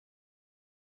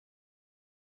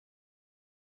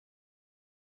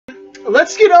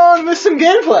let's get on with some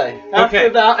gameplay. After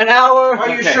about an hour. Are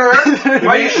you sure?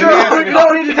 Are you sure? You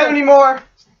don't need to do any more.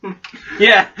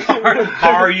 Yeah.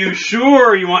 Are you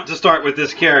sure you want to start with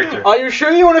this character? Are you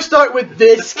sure you want to start with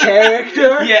this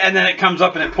character? Yeah, and then it comes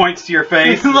up and it points to your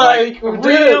face. Like,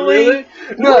 really?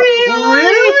 No,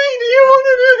 really? Do you want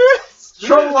to do this?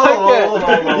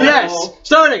 Okay. Yes,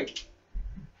 starting.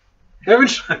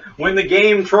 When the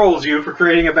game trolls you for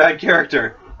creating a bad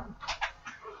character,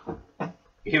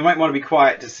 you might want to be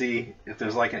quiet to see if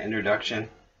there's like an introduction.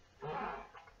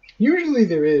 Usually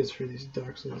there is for these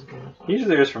Dark Souls games. Usually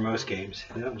there is for most games.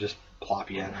 They don't just plop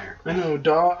you in there. I know,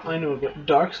 but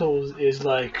Dark Souls is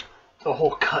like a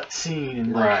whole cutscene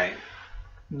and like, right.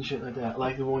 And shit like that.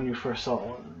 Like the one you first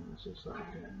saw. It's just like,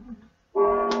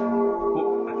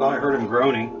 Oh, I thought I heard him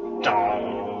groaning.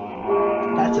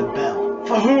 that's a bell.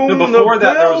 For whom No, before the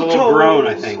that there was a little bell groan,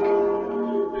 I tolls. think.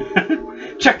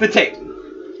 Check the tape.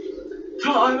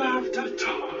 Time after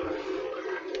time.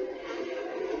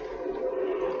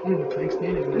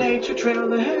 Nature trail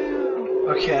the hill.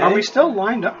 Okay. Are we still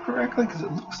lined up correctly? Because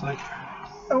it looks like...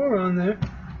 Oh, we're on there.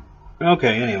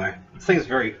 Okay, anyway. This thing's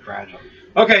very fragile.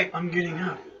 Okay. I'm getting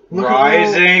up.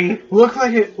 Rising. Look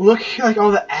like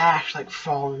all the ash like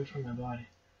falling from my body.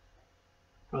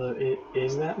 Although,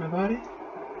 is that my body?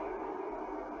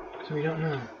 So we don't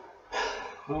know.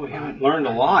 Well, we haven't learned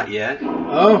a lot yet.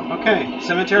 Oh. Okay.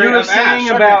 Cemetery You were of saying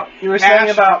Ash. about Okay. you were saying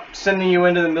Ash. about sending you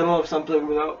into the middle of something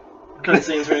without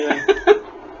cutscenes or anything.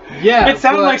 Yeah. It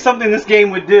sounded like something this game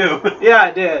would do. Yeah,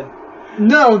 I did.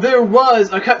 No, there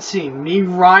was a cutscene. Me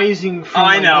rising from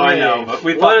I the know, grave. but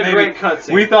we What thought a maybe great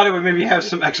cutscene. we thought it would maybe have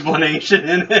some explanation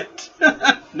in it.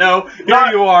 No,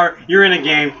 here you are. You're in a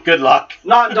game. Good luck.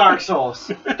 Not Dark Souls.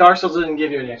 Dark Souls didn't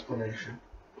give you any explanation.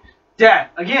 Dad,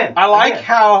 again. I like again.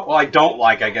 how, well, I don't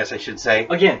like, I guess I should say,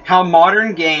 Again. how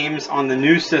modern games on the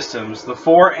new systems, the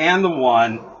 4 and the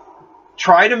 1,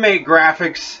 try to make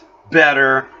graphics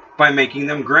better by making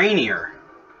them grainier.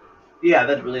 Yeah,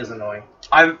 that really is annoying.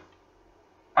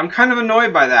 I'm kind of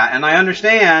annoyed by that, and I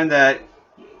understand that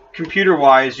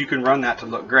computer-wise you can run that to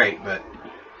look great, but...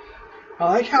 I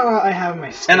like how I have my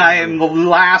skin. And I am the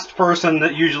last person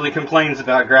that usually complains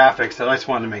about graphics, so I just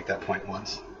wanted to make that point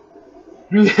once.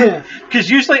 Yeah. Because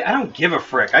usually I don't give a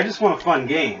frick. I just want a fun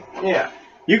game. Yeah.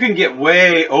 You can get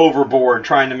way overboard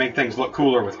trying to make things look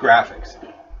cooler with graphics.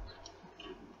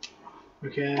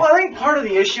 Okay. Well, I think part of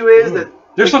the issue is that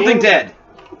There's something dead.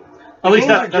 At least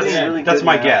games are that's getting really that's good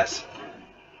my now. guess.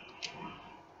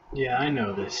 Yeah, I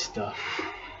know this stuff.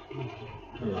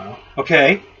 Hello.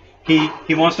 Okay. He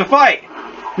wants to fight.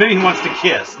 Maybe he wants to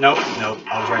kiss. Nope.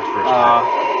 I was right the first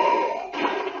time.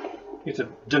 He's a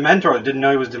Dementor that didn't know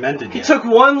he was demented he yet. took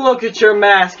one look at your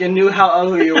mask and knew how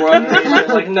ugly you were.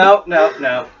 Like, nope. Nope,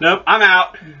 I'm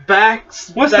out.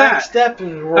 What's that? Step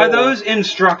and roll. Are those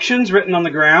instructions written on the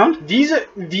ground? These are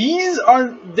the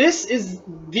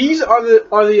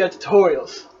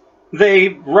tutorials. They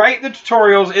write the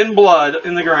tutorials in blood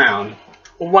in the ground.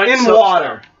 White In soapstone.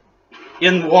 water.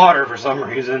 In water for some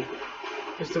reason.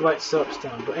 It's the white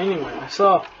soapstone. But anyway, I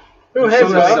saw. Ooh, heads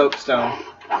Some up. soapstone.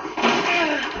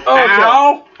 Oh, okay.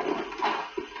 Ow!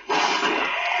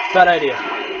 Bad idea.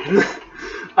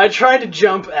 I tried to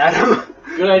jump at him.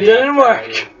 Good idea. It didn't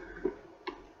work.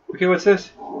 Okay, what's this?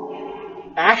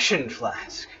 Action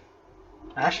flask.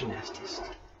 Action Estes.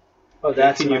 Oh,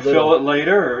 that's Can my you little- fill it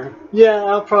later? Or Yeah,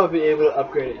 I'll probably be able to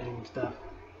upgrade it and stuff.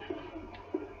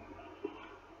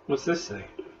 what's this say?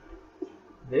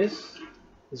 This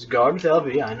is guard with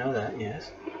LB. I know that.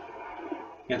 Yes.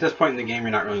 At this point in the game, you're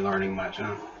not really learning much,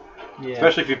 huh? Yeah.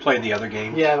 Especially if you played the other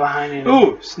games. Yeah, behind it.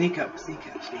 Ooh, sneak up.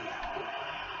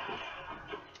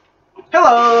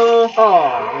 Hello. Oh,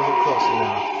 I wasn't close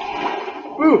enough.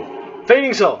 Ooh,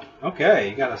 fading soul. Okay,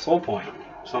 you got a soul point.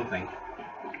 Something.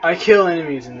 I kill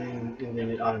enemies and then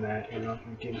it automatically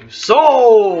gives you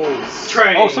souls.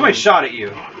 Train. Oh, somebody shot at you.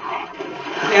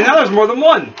 And now there's more than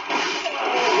one.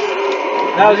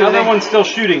 Now the other one's still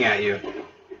shooting at you.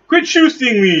 Quit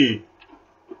shooting me!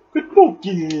 Quit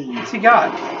poking me! What's he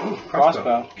got? Ooh,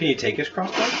 Crossbow. Can you take his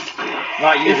crossbow?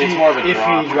 Not usually. It's more of a If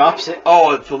drop. he drops it.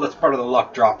 Oh, that's part of the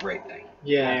luck drop rate thing.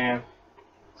 Yeah.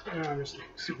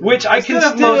 Which I can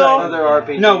Instead of still... most other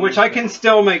RPGs. No, which I can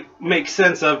still make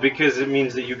sense of because it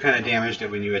means that you kind of damaged it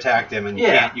when you attacked him and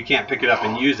you can't pick it up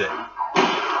and use it.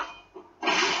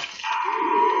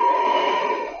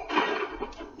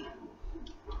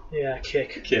 Yeah,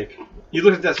 kick. Kick. You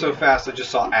looked at that so fast, I just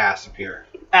saw ass appear.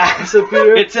 Ass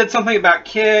appear. It said something about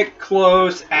kick,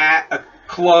 close,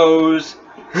 close,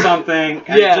 something,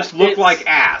 and Yeah, it just looked it's- like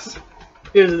ass.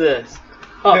 Here's this.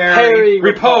 Oh, Parry, parry,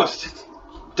 riposte.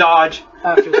 Dodge.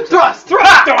 Thrust!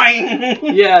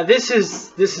 Doing! Yeah, this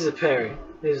is a parry.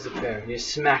 This is a parry. You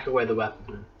smack away the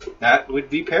weapon. That would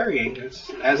be parrying,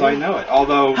 as I know it.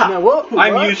 Although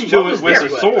I'm used to it with a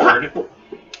sword.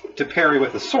 To parry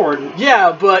with a sword.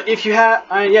 Yeah, but if you have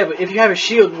a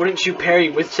shield, wouldn't you parry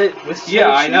with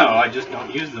Yeah, I know. I just don't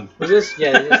use them. Was this?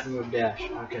 Yeah, it is the move dash.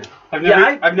 Okay.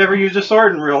 I've never used a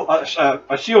sword in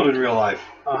a shield in real life.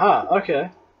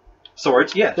 Okay.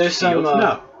 Swords, yes. There's shields,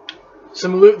 no.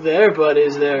 Some loot there, but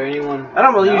is there anyone? I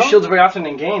don't really use shields very often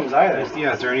in games either.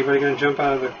 Yeah, is there anybody going to jump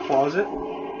out of the closet?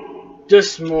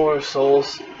 Just more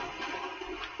souls.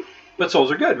 But souls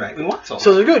are good, right? We want souls.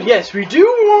 Souls are good, yes. We do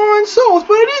want souls,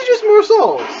 but it is just more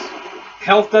souls.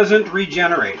 Health doesn't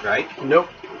regenerate, right? Nope.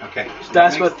 Okay. So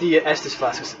that's what the Estus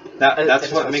flask is. That's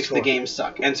what makes the game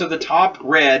suck. And so the top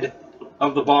red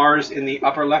of the bars in the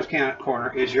upper left-hand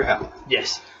corner is your health.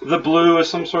 Yes. The blue is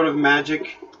some sort of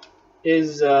magic.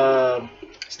 Is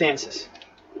stances.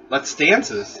 That's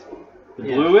stances. The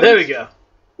Yeah. blue is. There we go.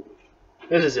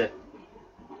 This is it.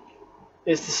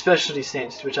 It's the specialty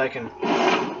stances, which I can.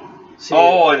 See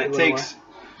and it takes.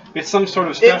 It's some sort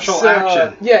of special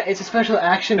action. Yeah, it's a special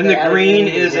action. And the green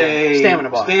is a stamina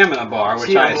bar. Stamina bar,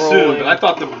 which I assumed, but I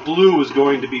thought the blue was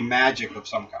going to be magic of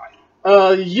some kind.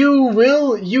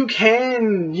 You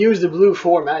can use the blue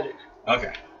for magic.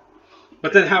 Okay.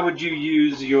 But then how would you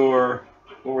use your,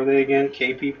 what were they again?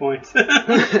 KP points?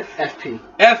 FP.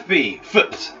 FP,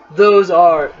 flips.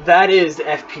 That is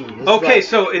FP. It's okay,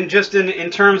 so in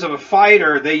terms of a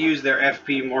fighter, they use their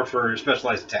FP more for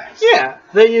specialized attacks. Yeah,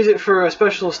 they use it for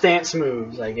special stance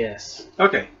moves, I guess.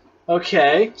 Okay.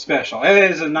 Okay. Special.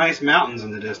 There's a nice mountains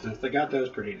in the distance. They got those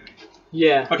pretty nice.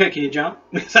 Yeah. Okay, can you jump?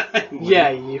 Yeah,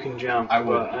 you can jump. I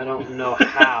would. But I don't know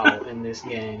how in this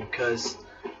game, because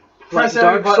like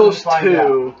Dark Souls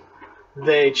 2,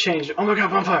 they changed. Oh my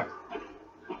god, bonfire!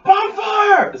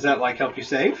 Bonfire! Does that like help you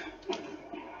save?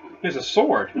 There's a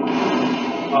sword. You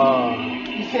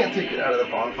can't take it out of the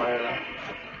bonfire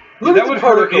though. Look that at would the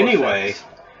particle hurt anyway. effects.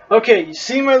 Okay, you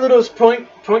see my little point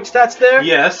stats there?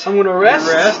 Yes. I'm gonna rest.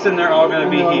 You rest, and they're all gonna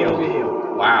be Be healed.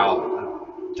 healed. Wow.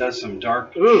 Does some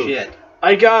dark shit.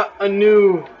 I got a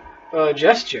new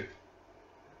gesture.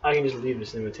 I can just leave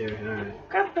this inventory. Alright.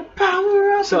 Got the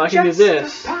power of So I can do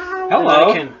this.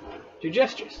 Hello. I can do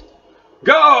gestures.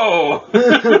 Go!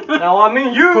 Now I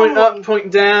mean you! Point up,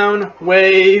 point down,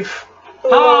 wave.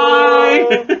 Hi!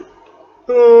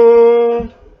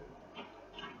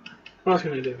 What else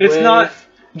can I do? It's Wave. not.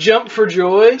 Jump for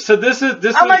joy. So this is.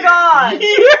 Oh my god!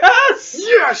 Yes!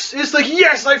 Yes! It's like,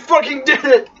 yes, I fucking did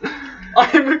it! I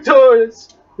am victorious!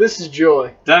 This is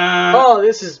joy. Dun. Oh,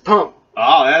 this is pump.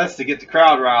 Oh, that's to get the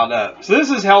crowd riled up. So this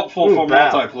is helpful for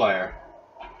multiplayer.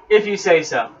 If you say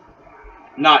so.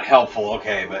 Not helpful,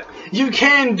 okay, but You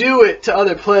can do it to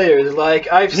other players.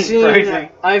 Like I've seen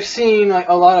like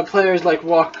a lot of players like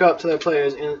walk up to their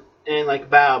players and like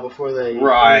bow before they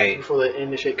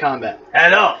initiate combat.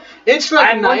 Hello. It's like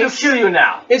I'm going to kill you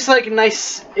now. It's like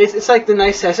nice. It's like the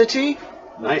necessity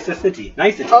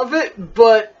of it,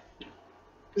 but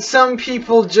some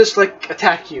people just like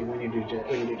attack you when you do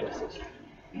justice,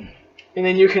 and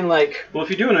then you can like. Well, if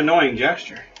you do an annoying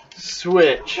gesture,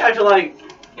 switch. You have to like,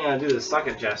 do the suck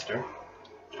it gesture.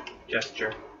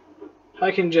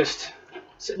 I can just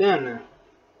sit down now.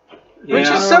 yeah. Which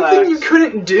is something you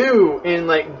couldn't do in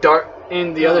like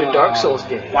the other Dark Souls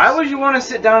games. Why would you want to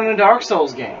sit down in a Dark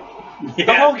Souls game? Yeah,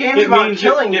 the whole game's about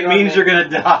killing you. It means you're gonna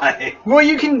die. Well,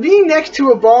 you can be next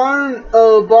to a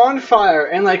bonfire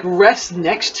and like rest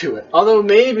next to it. Although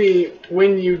maybe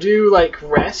when you do like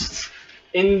rest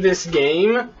in this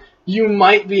game, you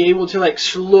might be able to like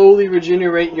slowly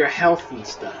regenerate your health and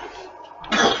stuff.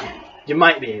 You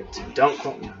might be able to. Don't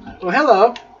quote me on that. Well,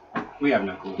 hello. We have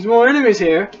no clue. There's more enemies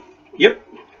here. Yep.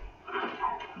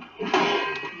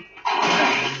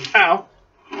 Ow.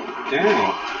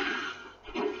 Dang.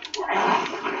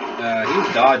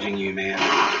 He's dodging you, man.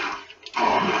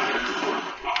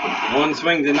 One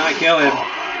swing did not kill him.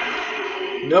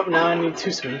 Nope, now I need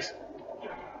 2 swings.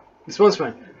 It's 1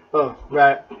 swing. Oh,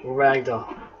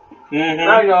 ragdoll.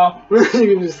 Mm-hmm.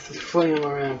 You can just fling them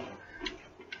around.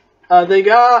 They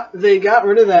got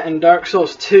rid of that in Dark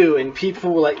Souls 2, and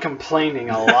people were like complaining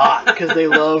a lot because they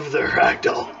love their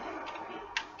ragdoll.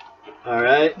 All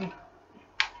right.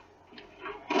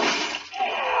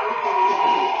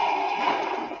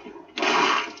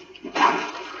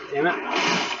 Damn it!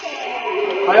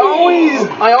 I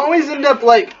always end up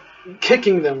like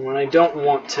kicking them when I don't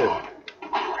want to.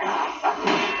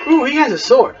 Ooh, he has a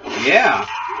sword. Yeah.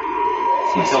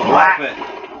 He's So black. drop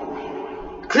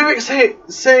it. Cleric say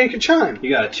a chime. You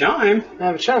got a chime. I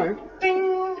have a chime.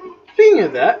 Ding. Speaking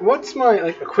of that, what's my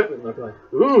equipment look like?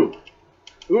 Ooh,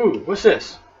 what's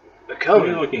this? A What are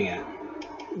covenant. you looking at?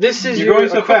 This is You're your going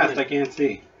so equipment. fast, I can't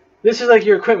see. This is like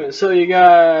your equipment. So you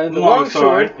got the long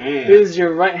sword. Yeah. This is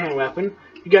your right hand weapon.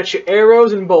 You got your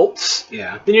arrows and bolts.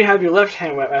 Yeah, Then you have your left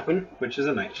hand weapon. which is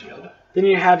a knight shield. Then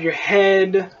you have your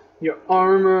head, your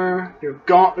armor, your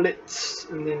gauntlets,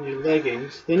 and then your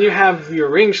leggings. Then you have your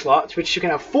ring slots, which you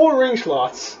can have 4 ring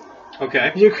slots.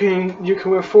 Okay. You can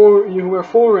wear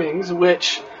 4 rings,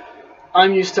 which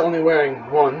I'm used to only wearing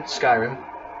 1, Skyrim.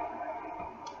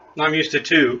 I'm used to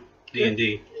 2,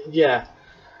 D&D. Yeah.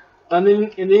 And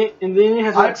then you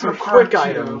have like some prefer quick 2,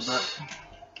 items.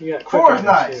 but You got quick 4 is items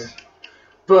nice. here.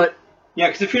 But Yeah,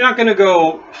 because if you're not going to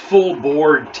go full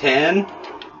board 10,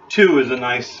 2 is a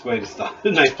nice way to stop.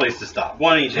 A nice place to stop.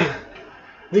 1 each hand.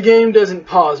 the game doesn't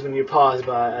pause when you pause,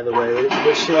 by the way,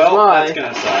 which is Well, why that's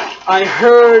going to suck. I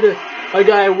heard a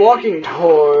guy walking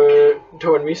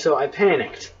toward me, so I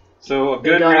panicked. So a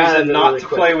good got out of reason it not really to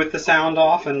quick. play with the sound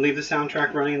off and leave the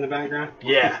soundtrack running in the background.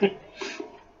 Yeah.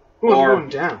 Ooh, Or- I'm going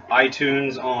down.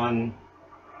 iTunes on.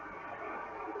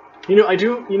 I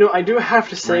do have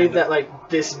to say Random. that like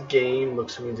this game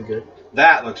looks really good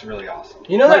That looks really awesome.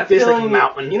 You know Like that this, like, feeling?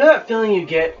 mountain. You know that feeling you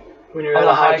get when you're on at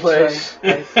a a high high place.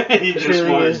 You The just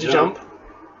feeling wanna is to jump.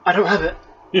 I don't have it.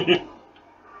 jump.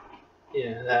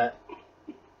 Yeah, that.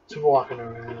 It's walking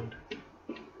around.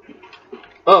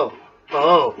 Oh.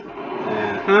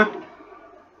 Yeah. Huh?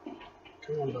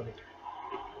 Come on, buddy.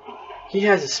 He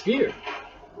has a spear.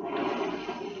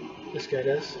 This guy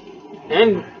does.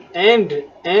 And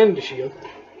a shield.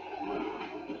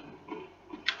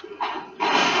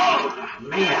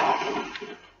 Man.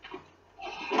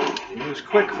 He was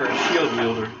quick for a shield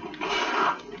wielder.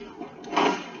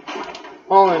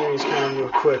 All enemies kind of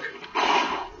move quick.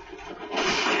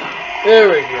 There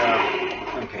we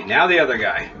go. Okay, now the other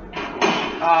guy.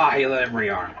 Ah, he let him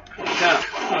rearm.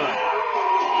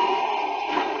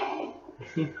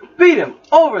 beat him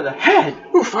over the head.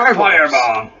 Ooh, fireballs.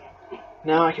 Firebomb!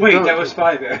 Now I can Wait, throw that it. was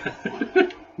 5 there.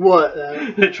 What?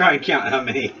 Try and count how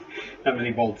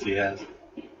many bolts he has.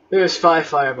 There's 5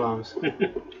 firebombs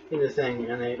in the thing,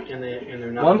 and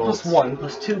they're not 1 bolts. plus 1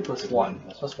 plus 2 plus 1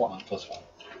 plus 1. 1 plus 1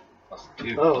 plus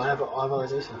 2. Oh, plus I have all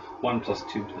this stuff. 1 plus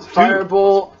 2 plus 2.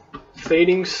 Firebolt,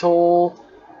 fading soul,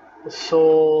 the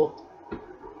soul.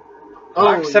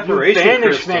 Black Oh, separation you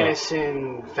banish crystal.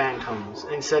 Vanishing phantoms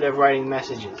instead of writing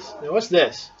messages. Now what's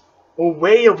this? A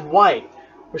way of white.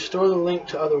 Restore the link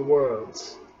to other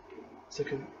worlds. It's a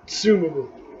consumable.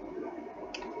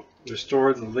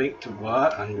 Restore the link to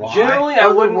what and why? Generally, I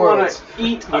Other wouldn't want worlds. to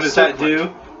eat. What a does that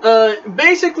serpent. do?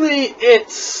 Basically,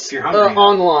 it's If you're hungry.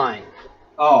 online.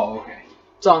 Oh, okay.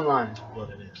 It's online is what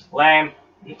it is. Lame.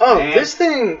 Oh, And- this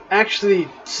thing actually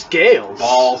scales.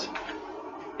 Balls.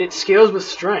 It scales with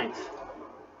strength.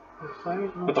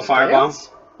 With the firebomb?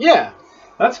 Yeah,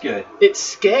 That's good. it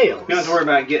scales. You don't have to worry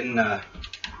about getting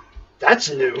That's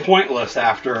new. pointless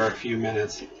after a few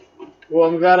minutes. Well,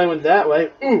 I'm glad I went that way.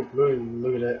 Ooh,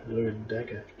 look at that. Look at that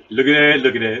guy. Look at it,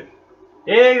 look at it.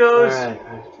 Here he goes. Alright,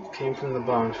 I came from the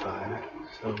bonfire,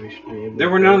 so we should be able There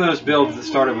to were go. none of those builds that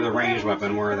started with a ranged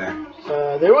weapon, were there?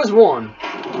 There was one.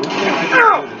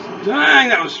 Ow! Dang,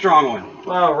 that was a strong one.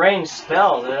 Well, ranged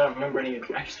spells. I don't remember any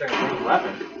extra ranged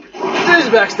weapon. There's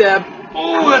backstab.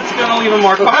 Oh, that's gonna leave a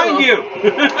mark Oh, behind you!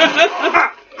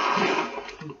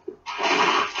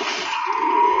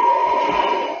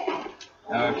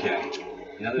 Okay.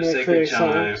 Another sacred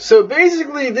chime. So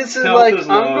basically, this is Health like is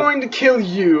I'm low. going to kill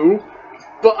you,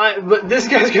 but this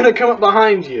guy's gonna come up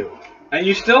behind you. And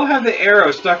you still have the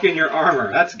arrow stuck in your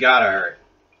armor. That's gotta hurt.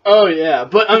 Oh yeah,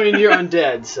 but I mean you're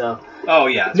undead, so. Oh,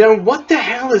 yeah. Now what the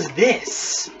hell is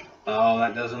this? Oh,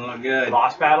 that doesn't look good.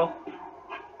 Boss battle.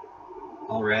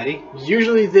 Already?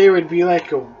 Usually there would be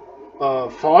like a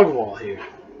fog wall here.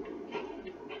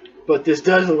 But this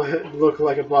does look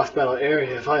like a boss battle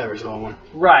area if I ever saw one.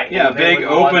 Right. Yeah, and a they big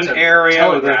would want open to area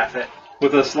telegraph it.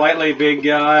 with a slightly big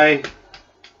guy.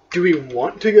 Do we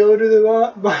want to go to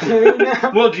the boss area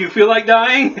now? Well, do you feel like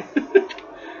dying?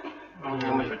 I don't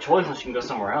have much of a choice unless you can go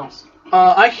somewhere else.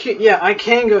 I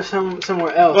can go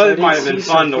somewhere else. Well, I it did might have been see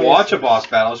fun some to watch a places. boss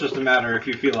battle. It's just a matter if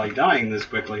you feel like dying this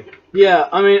quickly. Yeah,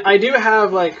 I mean, I do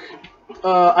have like,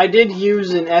 I did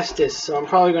use an Estus, so I'm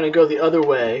probably going to go the other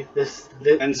way.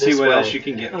 And see this what way. else you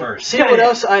can get first. See what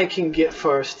else I can get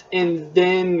first, and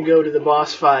then go to the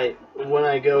boss fight when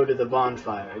I go to the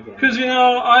bonfire again. Because, you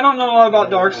know, I don't know a lot about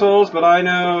Dark Souls, but I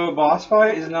know boss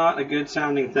fight is not a good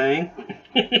sounding thing.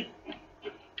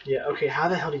 Yeah, okay, how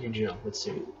the hell do you jump? Let's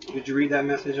see. Did you read that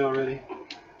message already?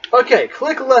 Okay,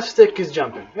 click left stick is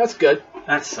jumping. That's good.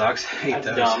 That sucks. I hate That's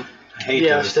those. dumb. I hate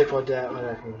Yeah, those. stick like that.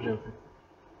 Jumping.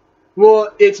 Well,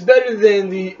 it's better than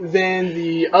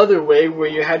the other way where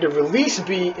you had to release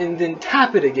B and then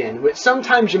tap it again, which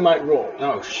sometimes you might roll.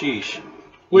 Oh, sheesh.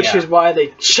 Which is why they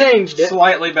changed it.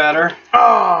 Slightly better.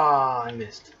 Ah, I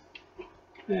missed.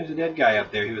 There's a dead guy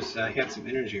up there. He had some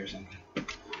energy or something.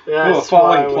 That's Oh, a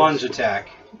falling plunge attack.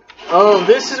 Oh,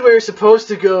 this is where you're supposed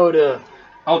to go to.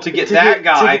 Oh, to get that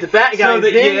guy. To get the bat guy. So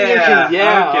that, then you can,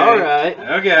 okay. alright.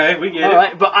 Okay, we get it.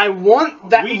 Alright, but I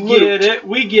want that We loot. get it.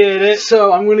 We get it.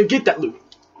 So I'm going to get that loot.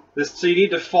 So you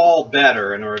need to fall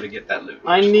better in order to get that loot.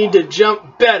 I need to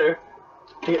jump better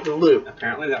to get the loot.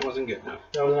 Apparently that wasn't good enough.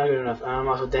 That was not good enough. I'm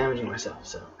also damaging myself,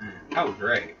 so. Oh,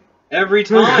 great. Every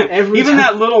time. Even time.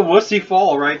 that little wussy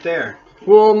fall right there.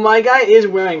 Well, my guy is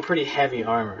wearing pretty heavy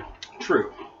armor.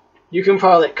 True. You can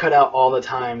probably cut out all the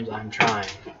times I'm trying.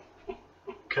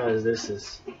 Because this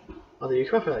is... Although you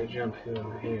could probably jump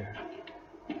over here.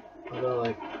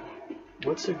 Although,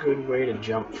 what's a good way to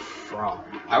jump from?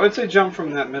 I would say jump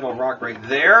from that middle rock right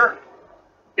there.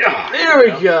 Yeah. There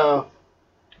we go.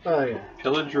 Oh, yeah.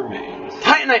 Pillage remains.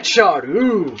 Titanite shard.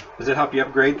 Ooh. Does it help you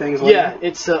upgrade things later? Yeah,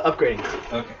 it's upgrading.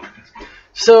 Okay.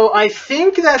 So I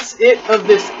think that's it of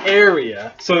this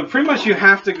area. So pretty much you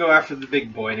have to go after the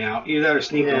big boy now. You gotta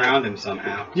sneak around him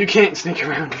somehow. You can't sneak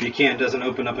around. If you can't, it doesn't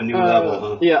open up a new level,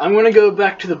 huh? Yeah, I'm gonna go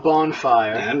back to the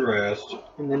bonfire. And rest.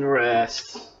 And then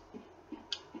rest.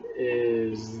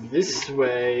 Is this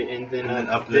way, and then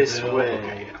up this hill. way.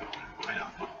 Okay, yeah.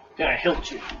 Gonna hilt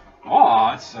you.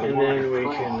 Aw, it's so And then we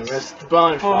can cross. rest the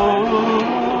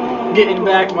bonfire. Getting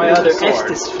back my other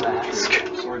Estus flask.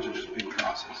 Swords are just big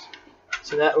crosses.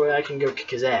 So that way I can go kick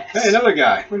his ass. Hey, another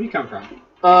guy. Where'd he come from?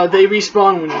 They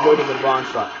respawn when you go to the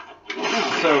bonfire.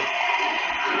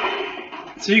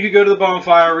 So you could go to the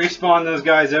bonfire, respawn those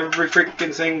guys every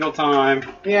freaking single time.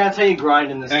 Yeah, that's how you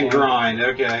grind in this game. And grind,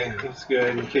 okay. That's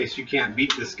good in case you can't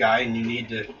beat this guy and you need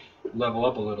to level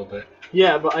up a little bit.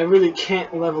 Yeah, but I really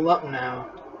can't level up now.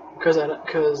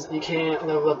 Because you can't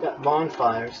level up at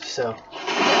bonfires, so.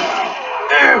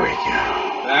 There we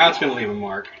go. That's gonna leave a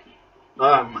mark.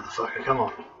 Oh, motherfucker, come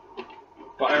on.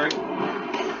 Firing.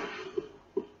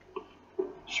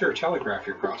 Sure, telegraph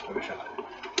your crossbow shot.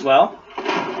 Well?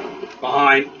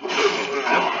 Behind.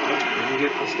 Didn't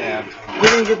get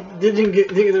stabbed. Didn't get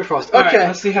the frost. Okay. Alright,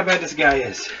 let's see how bad this guy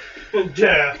is.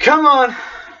 Yeah. Come on.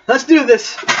 Let's do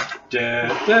this.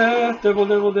 Death, death, devil,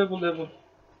 devil, devil, devil.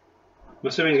 I'm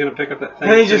assuming he's gonna pick up that thing.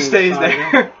 And he just stays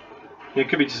there. It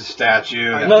could be just a statue.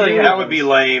 Nothing That would happens. be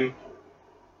lame.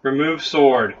 Remove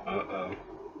sword. Uh-oh.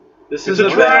 This It's is a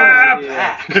trap!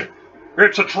 Yeah.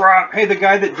 It's a trap! Hey, the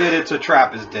guy that did It's a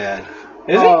Trap is dead.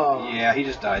 Is Oh. Yeah, he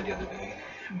just died the other day.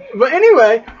 But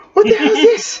anyway, what the hell is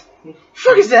this?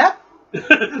 Fuck is that?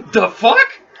 The fuck?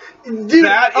 Dude,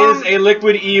 That is a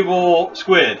liquid evil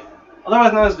squid.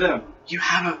 Otherwise known as Venom. You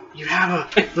have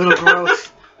a little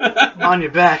growth on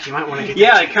your back. You might want to get.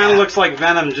 Yeah, that it checked kind of out. looks like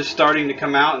Venom just starting to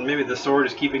come out, and maybe the sword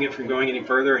is keeping it from going any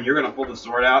further, and you're going to pull the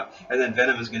sword out, and then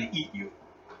Venom is going to eat you.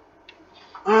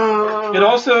 It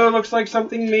also looks like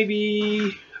something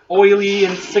maybe oily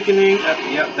and sickening.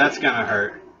 Yep, that's going to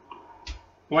hurt.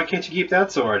 Why can't you keep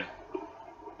that sword?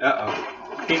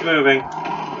 Uh-oh. He's moving.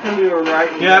 We were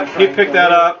right. Yep, he picked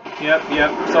that up. Yep,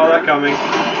 saw that coming.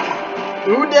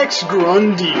 Udex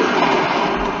Grundy.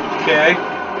 Okay.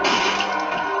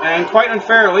 And quite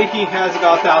unfairly, he has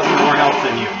about 1,000 more health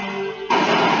than you.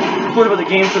 What about the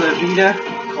game for the Vita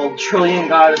called Trillion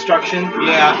God Destruction?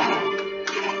 Yeah.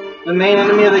 The main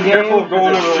enemy of the game Careful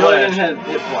going has a over the trillion ledge.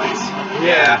 hit points.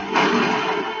 Yeah.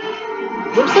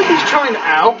 Looks like he's trying to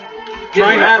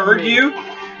Trying to grab hurt me. you?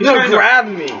 He's No, trying to- grab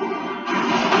me.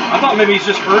 I thought maybe he's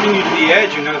just herding you to the edge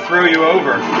and going to throw you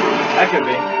over. That could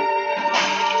be.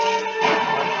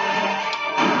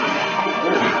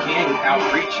 Or he can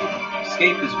outreach you.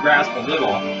 Escape his grasp a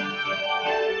little.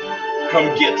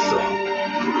 Come get some.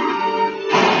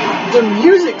 The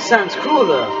music sounds cool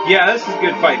though. Yeah, this is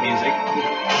good fight music.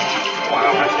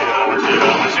 Wow,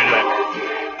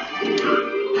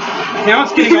 now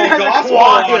it's getting Even all has a gospel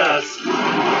choir. on us.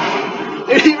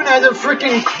 It even has a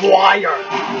freaking choir.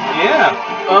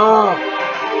 Yeah. Oh.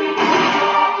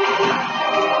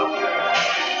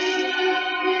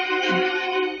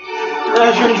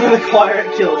 As you're doing the choir,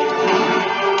 it kills you.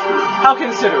 How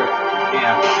considerate.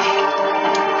 Yeah.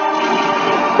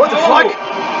 What the fuck?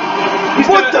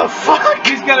 What the fuck?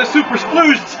 He's got a super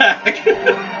splooge attack.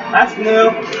 That's new.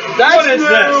 That's What is new.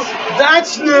 this?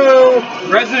 That's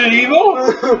new. Resident Evil?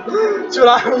 That's what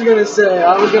I was gonna say.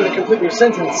 I was gonna complete your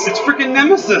sentence. It's freaking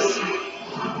Nemesis.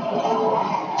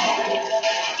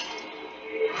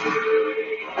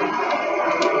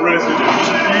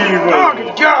 Resident evil. Oh,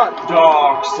 good God!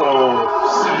 Dark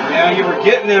Souls. Yeah, you were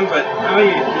getting him, but how you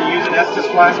use an Estus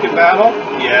flask in battle?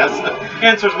 Yes.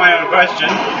 Answers my own question.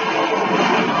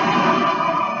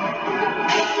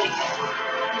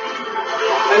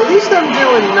 At least I'm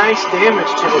doing nice damage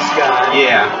to this guy.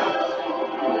 Yeah.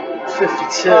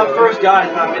 52. First guy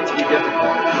is not meant to be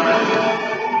difficult.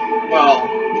 Well,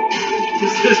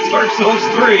 this is Dark Souls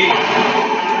 3.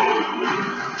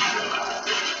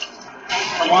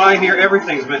 From what I hear,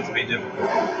 everything's meant to be difficult.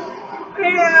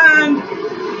 And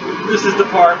this is the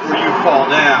part where you fall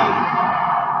down.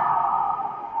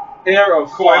 Arrow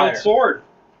Coiled sword.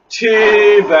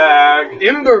 Teabag.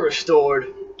 Ember restored.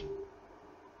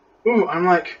 Ooh, I'm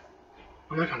like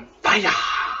on fire.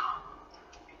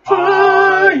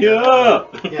 Fire. Yeah,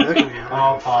 look at me.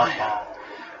 Oh, Papa.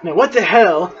 Now, what the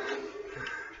hell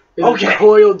is Okay. a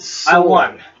coiled sword? I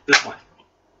won. This one.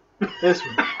 This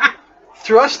one.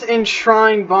 Thrust in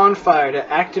shrine bonfire to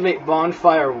activate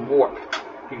bonfire warp.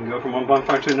 You can go from one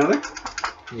bonfire to another?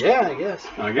 Yeah, I guess.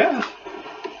 I guess.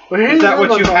 Well, here's Is that another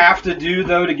what you one. have to do,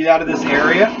 though, to get out of this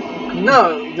area?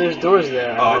 No, there's doors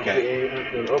there. Oh, I okay.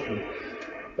 have to open.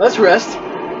 Let's rest.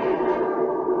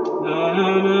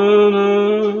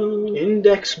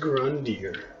 Index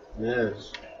Grundier.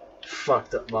 Yes.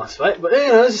 Fucked up boss fight, but you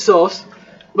know, this is Souls.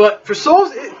 But for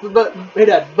Souls, but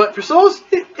for Souls,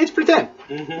 it's pretend.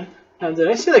 Mm-hmm. Now, did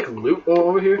I see like loot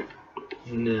over here?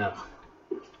 No.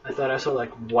 I thought I saw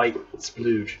like white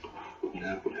splooge.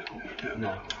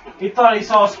 No. He thought he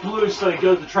saw a splooge, so he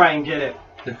goes to try and get it.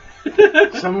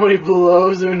 Somebody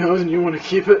blows their nose and you want to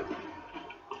keep it?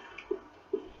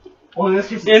 Well, in this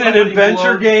case, In an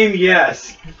adventure game,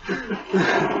 yes.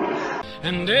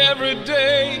 And every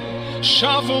day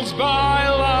shuffles by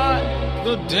like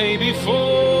the day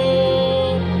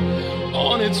before,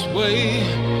 on its way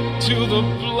to the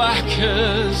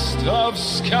blackest of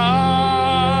skies.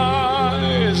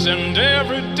 And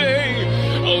every day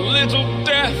a little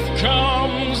death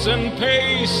comes and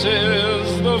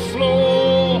paces the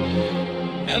floor,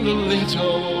 and a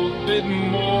little bit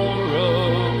more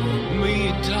of